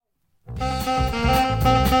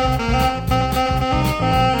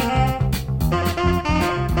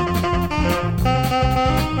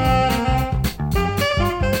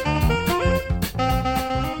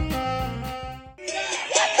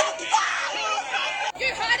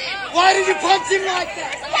Why did you punch him like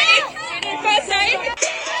that? First aid.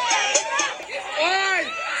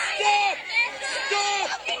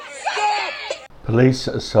 Stop! Police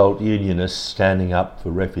assault unionists standing up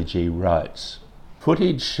for refugee rights.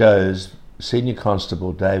 Footage shows Senior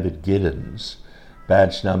Constable David Giddens,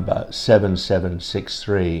 badge number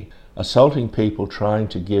 7763, assaulting people trying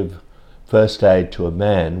to give first aid to a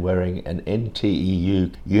man wearing an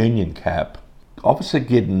NTEU union cap. Officer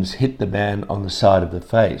Giddens hit the man on the side of the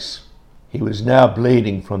face. He was now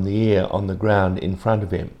bleeding from the ear on the ground in front of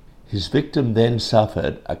him. His victim then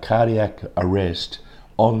suffered a cardiac arrest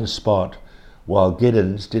on the spot, while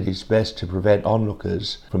Giddens did his best to prevent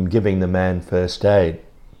onlookers from giving the man first aid.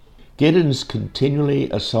 Giddens continually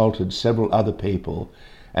assaulted several other people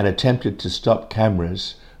and attempted to stop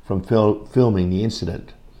cameras from filming the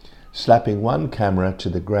incident, slapping one camera to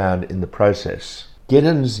the ground in the process.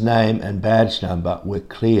 Giddens' name and badge number were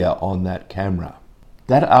clear on that camera.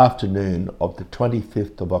 That afternoon of the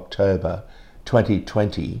 25th of October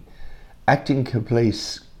 2020, Acting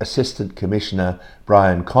Police Assistant Commissioner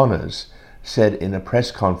Brian Connors said in a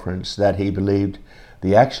press conference that he believed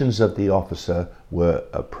the actions of the officer were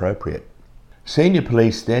appropriate. Senior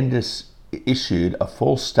police then issued a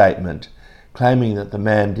false statement claiming that the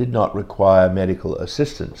man did not require medical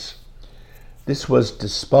assistance. This was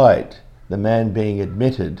despite the man being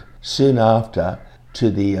admitted soon after to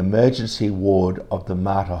the emergency ward of the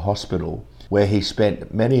Mater Hospital, where he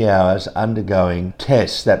spent many hours undergoing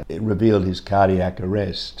tests that revealed his cardiac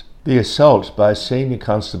arrest. The assault by Senior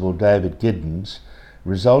Constable David Giddens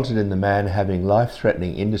resulted in the man having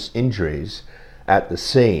life-threatening injuries at the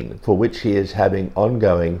scene, for which he is having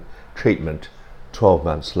ongoing treatment 12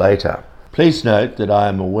 months later. Please note that I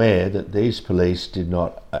am aware that these police did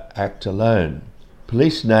not act alone.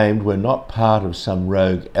 Police named were not part of some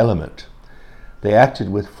rogue element. They acted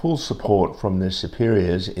with full support from their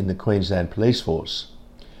superiors in the Queensland Police Force.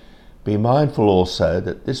 Be mindful also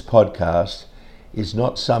that this podcast is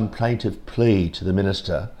not some plaintive plea to the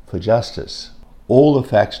Minister for Justice. All the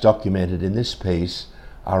facts documented in this piece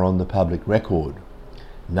are on the public record.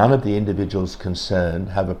 None of the individuals concerned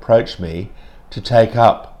have approached me to take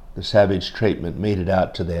up the savage treatment meted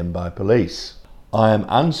out to them by police. I am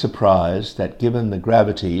unsurprised that, given the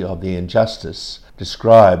gravity of the injustice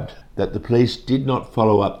described, that the police did not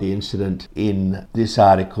follow up the incident in this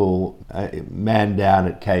article, Man Down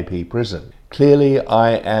at KP Prison. Clearly,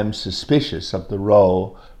 I am suspicious of the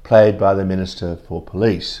role played by the Minister for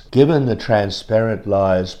Police, given the transparent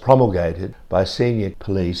lies promulgated by senior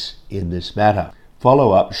police in this matter.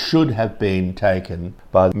 Follow-up should have been taken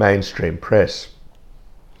by the mainstream press.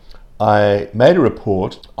 I made a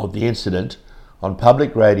report of the incident on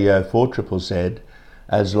Public Radio 4ZZZ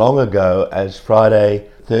as long ago as Friday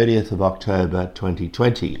 30th of October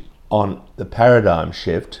 2020 on the paradigm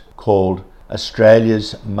shift called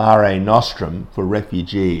Australia's Mare Nostrum for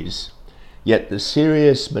refugees. Yet the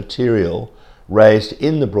serious material raised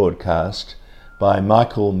in the broadcast by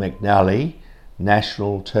Michael McNally,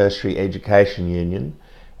 National Tertiary Education Union,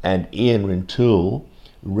 and Ian Rintoul,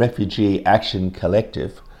 Refugee Action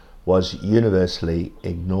Collective, was universally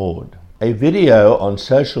ignored. A video on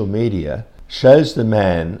social media shows the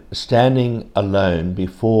man standing alone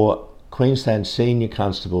before Queensland Senior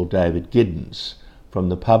Constable David Giddens from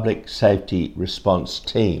the Public Safety Response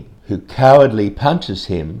Team, who cowardly punches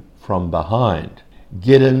him from behind.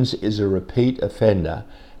 Giddens is a repeat offender,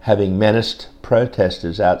 having menaced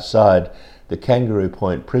protesters outside the Kangaroo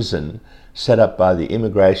Point prison set up by the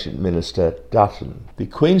Immigration Minister Dutton. The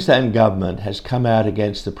Queensland Government has come out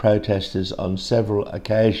against the protesters on several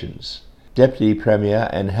occasions. Deputy Premier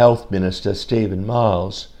and Health Minister Stephen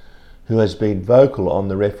Miles, who has been vocal on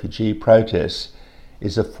the refugee protests,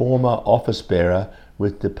 is a former office bearer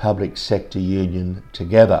with the Public Sector Union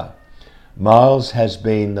Together. Miles has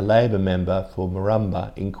been the Labor member for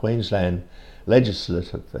Marumba in Queensland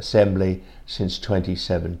Legislative Assembly since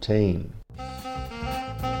 2017.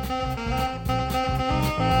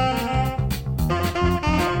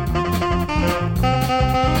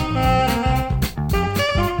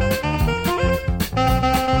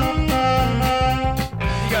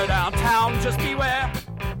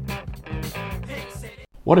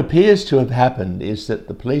 What appears to have happened is that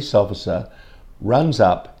the police officer runs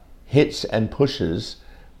up, hits and pushes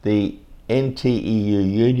the NTEU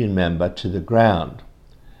union member to the ground.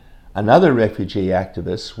 Another refugee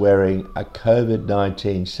activist wearing a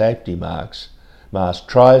COVID-19 safety mask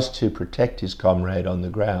tries to protect his comrade on the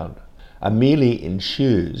ground. A melee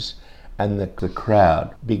ensues and the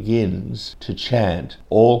crowd begins to chant,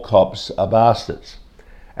 "All cops are bastards,"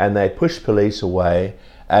 and they push police away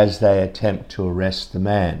as they attempt to arrest the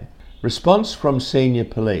man. Response from senior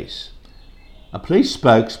police. A police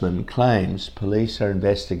spokesman claims police are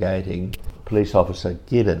investigating police officer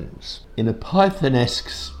Giddens. In a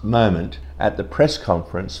Python-esque moment at the press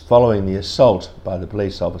conference following the assault by the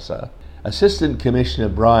police officer, Assistant Commissioner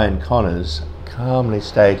Brian Connors calmly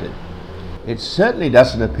stated, "It certainly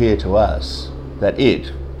doesn't appear to us that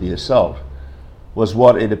the assault, was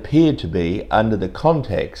what it appeared to be under the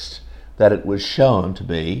context that it was shown to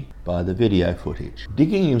be by the video footage."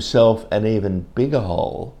 Digging himself an even bigger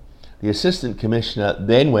hole, the Assistant Commissioner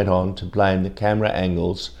then went on to blame the camera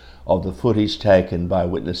angles of the footage taken by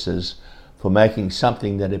witnesses for making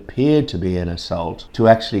something that appeared to be an assault to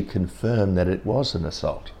actually confirm that it was an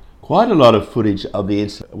assault. Quite a lot of footage of the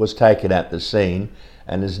incident was taken at the scene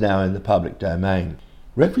and is now in the public domain.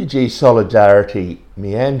 Refugee Solidarity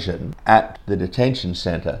Meanjin at the detention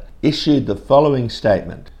centre issued the following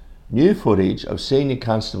statement. New footage of Senior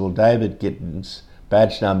Constable David Giddens,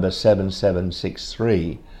 badge number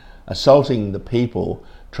 7763, assaulting the people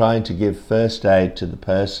trying to give first aid to the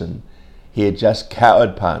person he had just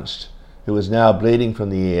coward punched, who was now bleeding from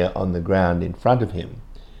the ear on the ground in front of him.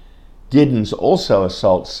 Giddens also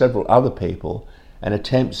assaults several other people and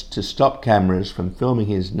attempts to stop cameras from filming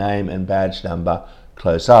his name and badge number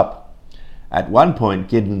close up. At one point,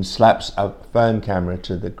 Giddens slaps a phone camera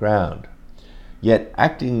to the ground. Yet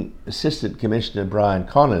Acting Assistant Commissioner Brian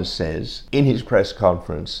Connors says in his press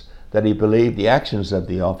conference that he believed the actions of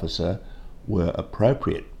the officer were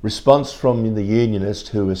appropriate. Response from the unionist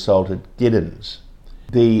who assaulted Giddens.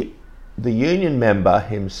 The union member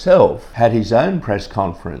himself had his own press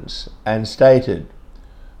conference and stated,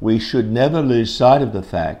 "We should never lose sight of the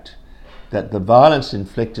fact that the violence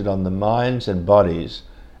inflicted on the minds and bodies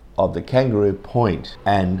of the Kangaroo Point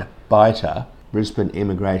and BITA, Brisbane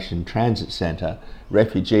Immigration Transit Centre,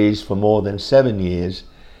 refugees for more than 7 years,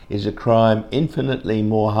 is a crime infinitely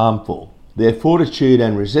more harmful. Their fortitude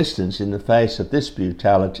and resistance in the face of this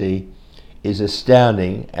brutality is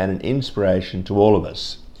astounding and an inspiration to all of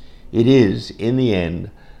us. It is, in the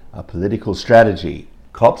end, a political strategy.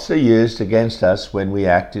 Cops are used against us when we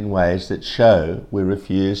act in ways that show we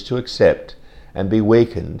refuse to accept and be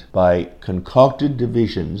weakened by concocted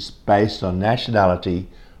divisions based on nationality,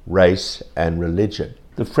 race and religion.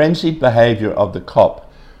 The frenzied behaviour of the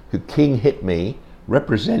cop who king hit me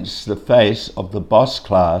represents the face of the boss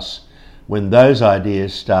class when those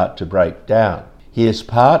ideas start to break down. He is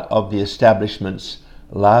part of the establishment's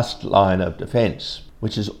last line of defence,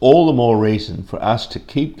 which is all the more reason for us to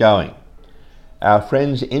keep going. Our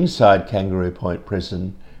friends inside Kangaroo Point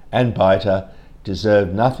Prison and BITA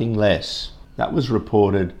deserve nothing less." That was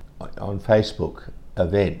reported on Facebook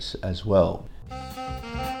events as well.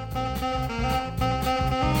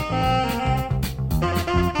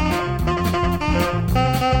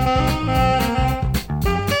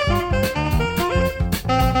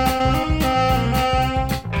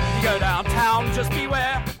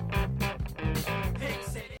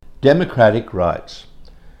 Democratic rights.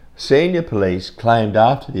 Senior police claimed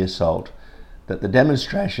after the assault that the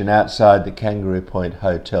demonstration outside the Kangaroo Point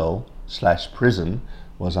Hotel/prison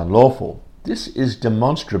was unlawful. This is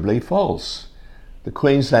demonstrably false. The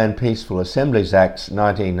Queensland Peaceful Assemblies Act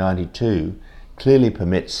 1992 clearly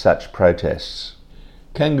permits such protests.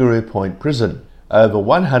 Kangaroo Point Prison. Over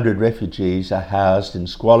 100 refugees are housed in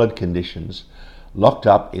squalid conditions, locked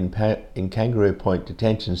up in Kangaroo Point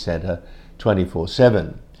Detention Centre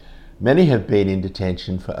 24/7. Many have been in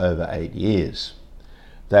detention for over 8 years.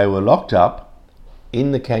 They were locked up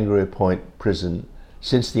in the Kangaroo Point prison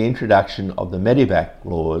since the introduction of the Medevac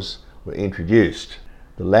laws were introduced.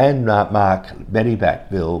 The landmark Medevac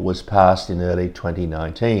bill was passed in early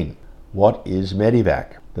 2019. What is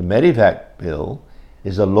Medevac? The Medevac bill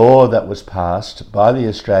is a law that was passed by the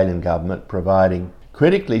Australian government providing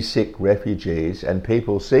critically sick refugees and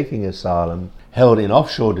people seeking asylum held in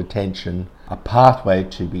offshore detention a pathway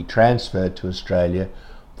to be transferred to Australia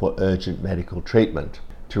for urgent medical treatment.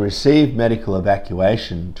 To receive medical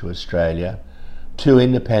evacuation to Australia, 2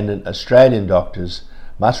 independent Australian doctors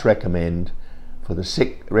must recommend for the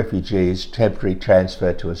sick refugees temporary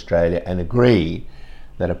transfer to Australia and agree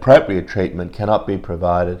that appropriate treatment cannot be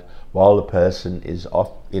provided while the person is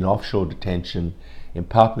in offshore detention in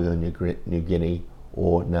Papua New Guinea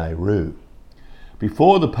or Nauru.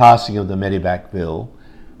 Before the passing of the Medevac bill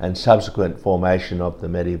and subsequent formation of the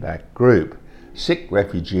Medevac group, sick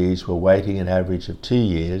refugees were waiting an average of 2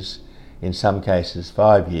 years, in some cases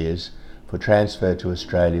 5 years, for transfer to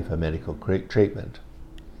Australia for medical treatment.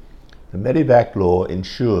 The Medevac law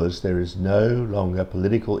ensures there is no longer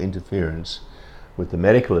political interference with the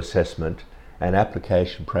medical assessment and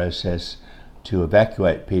application process to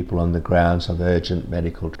evacuate people on the grounds of urgent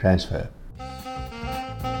medical transfer.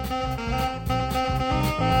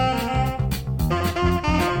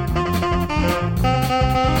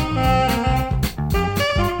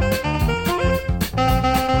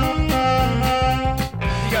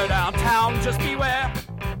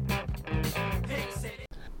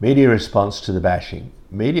 Media response to the bashing.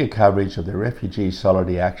 Media coverage of the refugee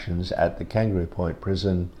solidarity actions at the Kangaroo Point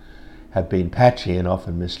prison have been patchy and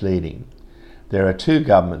often misleading. There are two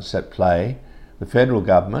governments at play, the federal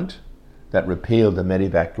government that repealed the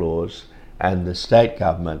Medivac laws and the state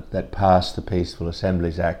government that passed the Peaceful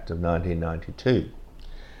Assemblies Act of 1992.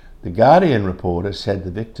 The Guardian reporter said the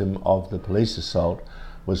victim of the police assault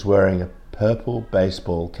was wearing a purple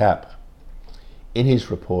baseball cap in his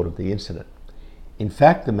report of the incident. In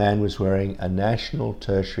fact, the man was wearing a National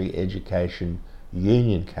Tertiary Education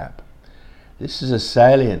Union cap. This is a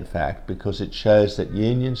salient fact because it shows that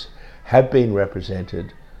unions have been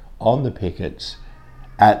represented on the pickets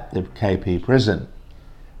at the KP prison.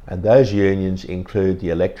 And those unions include the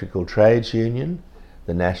Electrical Trades Union,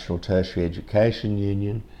 the National Tertiary Education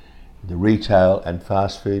Union, the Retail and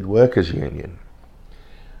Fast Food Workers Union.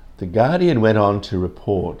 The Guardian went on to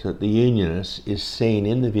report that the unionist is seen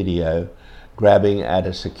in the video grabbing at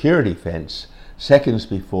a security fence seconds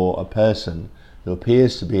before a person who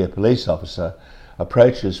appears to be a police officer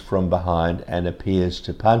approaches from behind and appears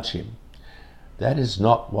to punch him. That is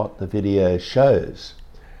not what the video shows.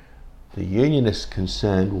 The unionist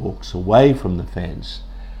concerned walks away from the fence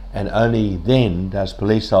and only then does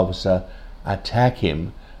police officer attack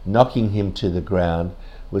him, knocking him to the ground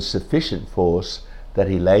with sufficient force that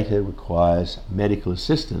he later requires medical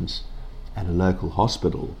assistance at a local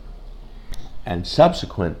hospital. And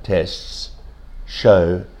subsequent tests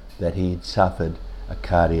show that he'd suffered a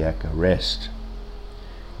cardiac arrest.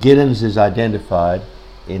 Giddens is identified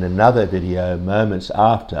in another video moments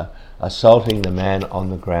after assaulting the man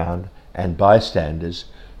on the ground and bystanders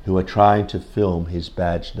who are trying to film his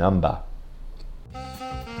badge number.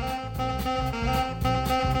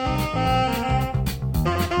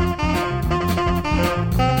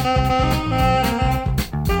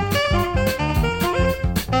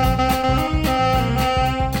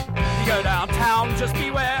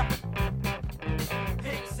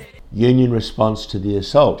 Union response to the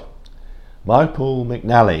assault. Michael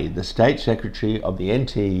McNally, the State Secretary of the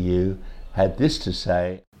NTEU, had this to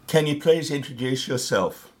say. Can you please introduce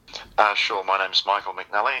yourself? Sure, my name's Michael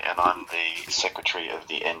McNally and I'm the Secretary of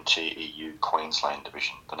the NTEU Queensland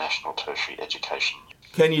Division, the National Tertiary Education.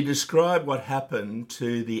 Can you describe what happened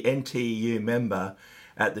to the NTEU member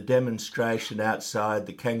at the demonstration outside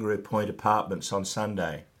the Kangaroo Point Apartments on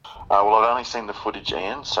Sunday? Well, I've only seen the footage,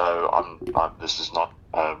 Ian, so this is not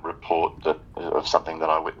a report of something that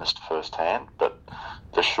I witnessed firsthand, but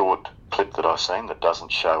the short clip that I've seen that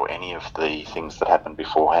doesn't show any of the things that happened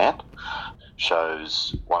beforehand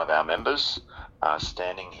shows one of our members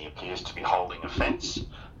standing. He appears to be holding a fence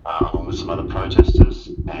along with some other protesters,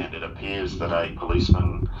 and it appears that a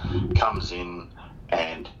policeman comes in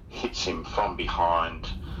and hits him from behind,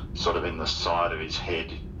 sort of in the side of his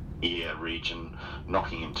head, ear region,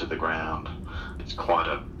 knocking him to the ground. It's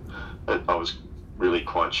I was really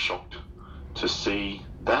quite shocked to see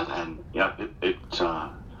that, and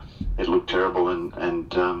it looked terrible, and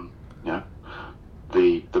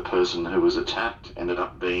the person who was attacked ended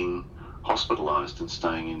up being hospitalised and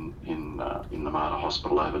staying in the Mater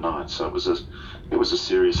Hospital overnight. So it was a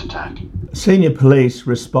serious attack. Senior police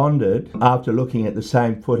responded after looking at the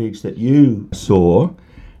same footage that you saw,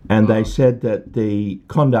 and they said that the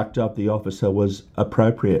conduct of the officer was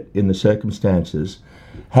appropriate in the circumstances.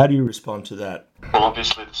 How do you respond to that? Well,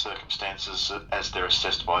 obviously the circumstances as they're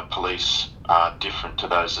assessed by police are different to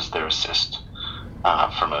those as they're assessed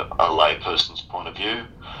from a layperson's point of view.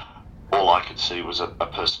 All I could see was a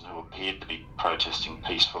person who appeared to be protesting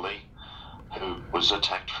peacefully, who was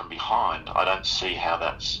attacked from behind. I don't see how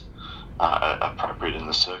that's appropriate in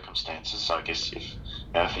the circumstances. So I guess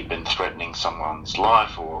if he'd been threatening someone's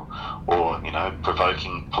life or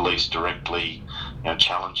provoking police directly,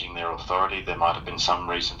 challenging their authority, there might have been some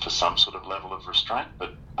reason for some sort of level of restraint,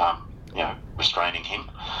 but restraining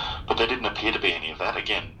him. But there didn't appear to be any of that.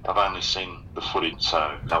 Again, I've only seen the footage,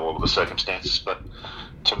 so know all of the circumstances, but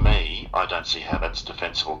to me, I don't see how that's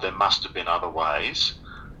defensible. There must have been other ways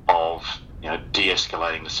of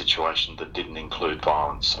de-escalating the situation that didn't include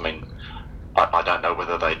violence. I mean, I don't know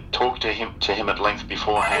whether they talked to him at length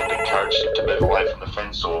beforehand, encouraged him to move away from the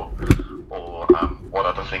fence, or what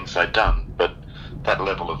other things they'd done. But that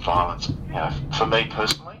level of violence, for me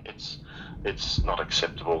personally, it's not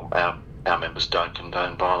acceptable. Our members don't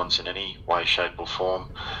condone violence in any way, shape or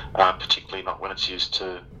form, particularly not when it's used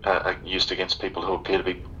against people who appear to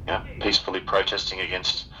be peacefully protesting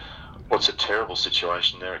against what's a terrible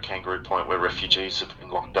situation there at Kangaroo Point, where refugees have been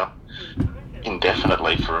locked up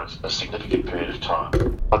indefinitely for a significant period of time.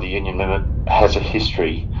 The union movement has a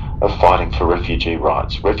history of fighting for refugee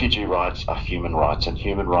rights. Refugee rights are human rights, and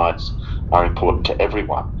human rights are important to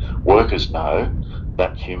everyone. Workers know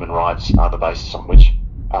that human rights are the basis on which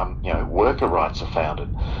worker rights are founded.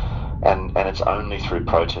 And it's only through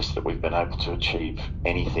protest that we've been able to achieve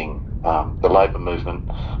anything. The Labor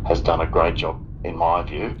movement has done a great job, in my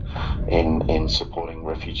view, in supporting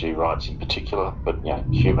refugee rights in particular, but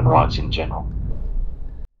human rights in general.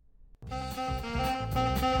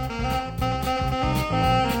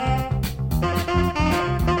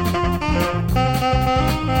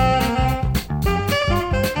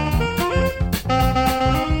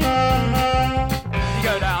 You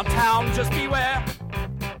go downtown, just beware.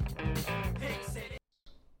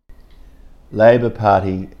 Labor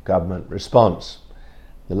Party government response.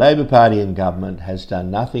 The Labor Party in government has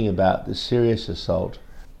done nothing about the serious assault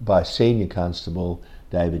by Senior Constable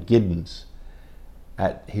David Giddens.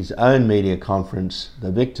 At his own media conference,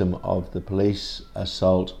 the victim of the police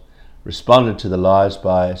assault responded to the lies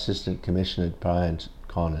by Assistant Commissioner Brian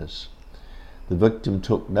Connors. The victim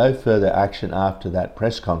took no further action after that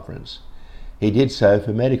press conference. He did so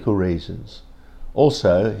for medical reasons.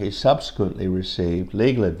 Also, he subsequently received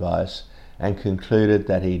legal advice and concluded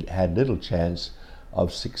that he had little chance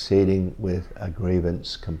of succeeding with a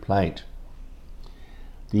grievance complaint.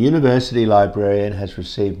 The University Librarian has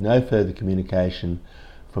received no further communication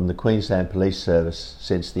from the Queensland Police Service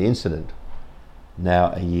since the incident,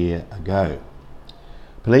 now a year ago.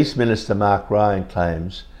 Police Minister Mark Ryan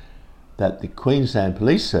claims that the Queensland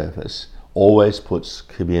Police Service always puts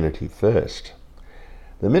community first.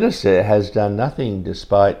 The Minister has done nothing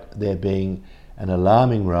despite there being an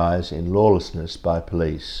alarming rise in lawlessness by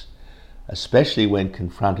police, especially when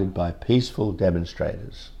confronted by peaceful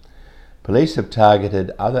demonstrators. Police have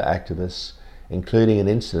targeted other activists, including an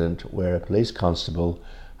incident where a police constable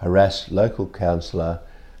harassed local councillor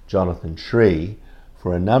Jonathan Shree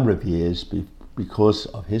for a number of years because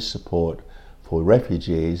of his support for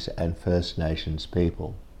refugees and First Nations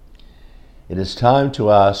people. It is time to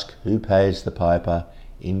ask who pays the piper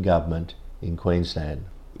in government in Queensland.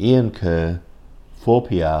 Ian Kerr,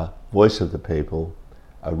 4PR, Voice of the People,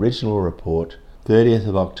 original report, 30th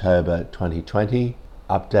of October 2020,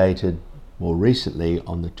 updated more recently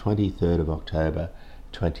on the 23rd of October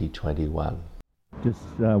 2021. Just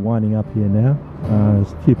winding up here now.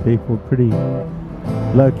 There's a few people, pretty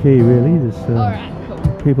low key really.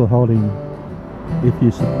 There's people holding "If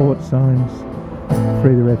you support" signs,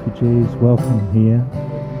 free the refugees, welcome here.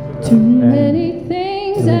 Too many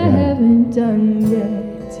things I haven't done yet.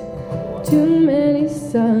 Too many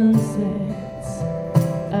sunsets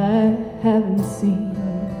I haven't seen.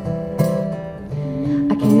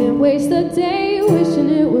 I can't waste a day wishing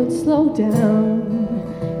it would slow down.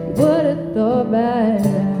 You would have thought by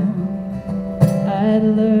now I'd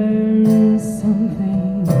learned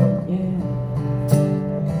something, yeah.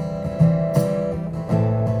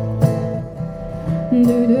 Do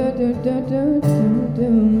do do do do do do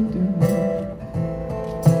do.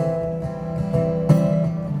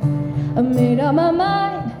 I made up my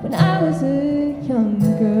mind when I was a young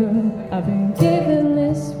girl. I've been given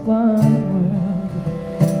this one world.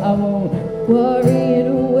 I won't worry it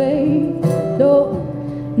away, no.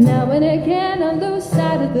 Now and again I lose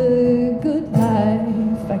sight of the good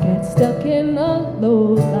life. I get stuck in a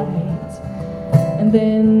low light, and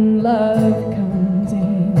then love comes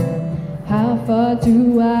in. How far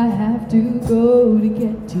do I have to go to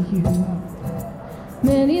get to you?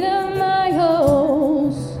 Many the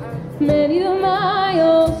miles, many the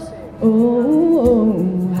miles.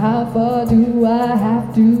 Oh, how far do I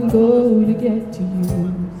have to go to get to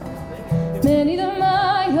you? Many the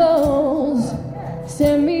miles,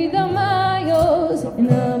 send me the miles, and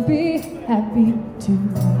I'll be happy to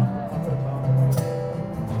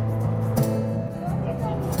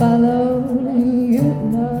follow you,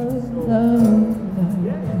 love, love, love.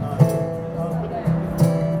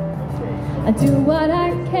 I do what I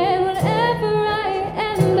can whenever I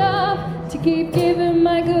end up to keep giving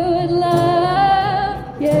my good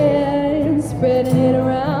love, yeah, and spreading it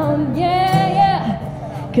around, yeah, yeah.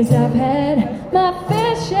 'Cause I've had my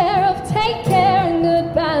fair share of take care and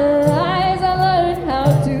goodbyes. I learned how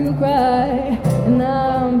to cry, and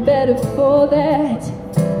I'm better for that.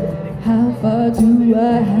 How far do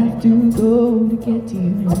I have to go to get to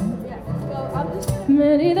you?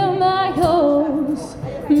 Many the miles,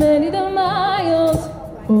 many the miles.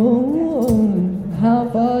 Oh, how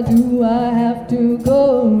far do I have to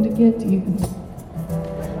go to get to you?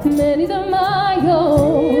 Many the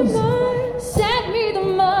miles, send me the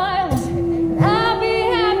miles, I'll be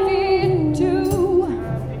happy too.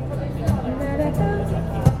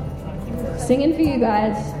 Singing for you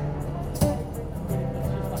guys.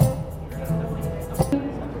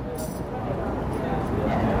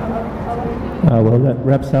 Well, that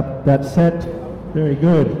wraps up that set. Very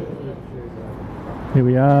good. Here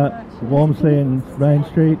we are, Walmsley and Rain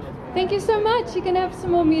Street. Thank you so much. You're going to have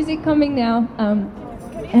some more music coming now.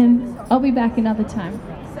 And I'll be back another time.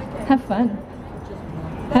 Have fun.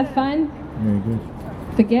 Have fun. Very good.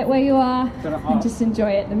 Forget where you are and just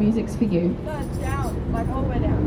enjoy it. The music's for you.